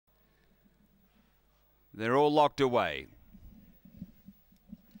They're all locked away.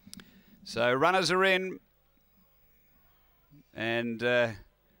 So runners are in. And the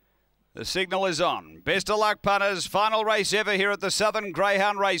signal is on. Best of luck, punters. Final race ever here at the Southern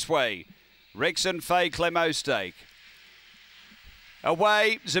Greyhound Raceway. Rex and Faye Clemo Stake.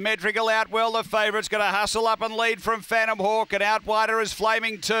 Away, Symmetrical out well, the favourite's going to hustle up and lead from Phantom Hawk, and out wider is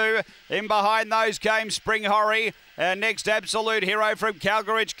Flaming 2. In behind those came Spring Horry. Next, Absolute Hero from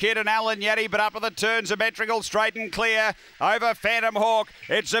Calgaridge Kid and Alan Yeti, but up at the turn, Symmetrical straight and clear. Over Phantom Hawk,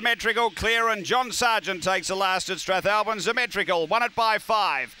 it's Symmetrical clear, and John Sargent takes the last at Strathalbyn. Symmetrical won it by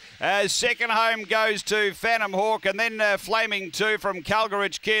 5. Second home goes to Phantom Hawk, and then Flaming 2 from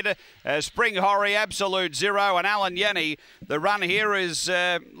Calgaridge Kid. Spring Horry, Absolute 0, and Alan Yenny. The run here is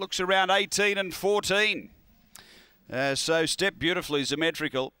looks around 18 and 14. So step beautifully,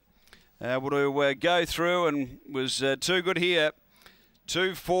 Symmetrical. Able to go through and was too good here.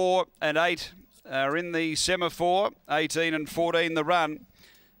 2, 4 and 8 are in the semaphore. 18 and 14 the run.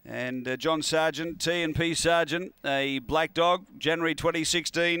 And John Sargent, T&P Sargent, a black dog, January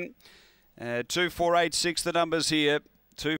 2016. 2486 the numbers here.